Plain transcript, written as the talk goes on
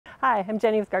Hi, I'm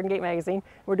Jenny with Garden Gate Magazine.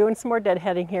 We're doing some more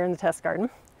deadheading here in the test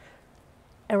garden.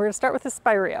 And we're going to start with the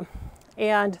Spirea.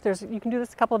 And you can do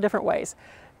this a couple of different ways.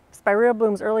 Spirea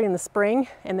blooms early in the spring,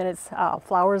 and then its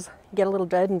flowers get a little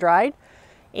dead and dried.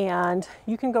 And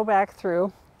you can go back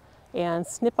through and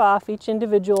snip off each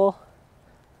individual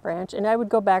branch. And I would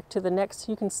go back to the next,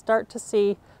 you can start to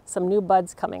see some new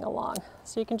buds coming along.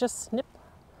 So you can just snip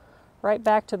right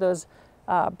back to those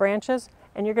branches,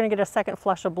 and you're going to get a second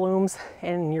flush of blooms,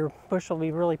 and your bush will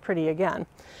be really pretty again.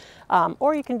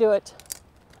 Or you can do it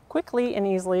quickly and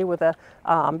easily with a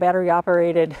battery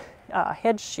operated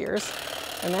hedge shears,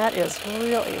 and that is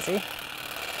real easy.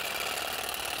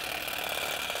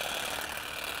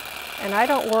 And I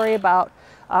don't worry about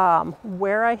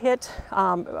where I hit,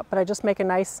 but I just make a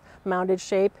nice mounded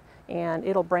shape, and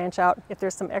it'll branch out. If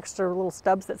there's some extra little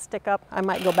stubs that stick up, I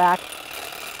might go back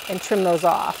and trim those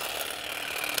off,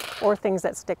 or things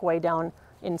that stick way down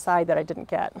inside that I didn't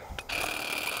get.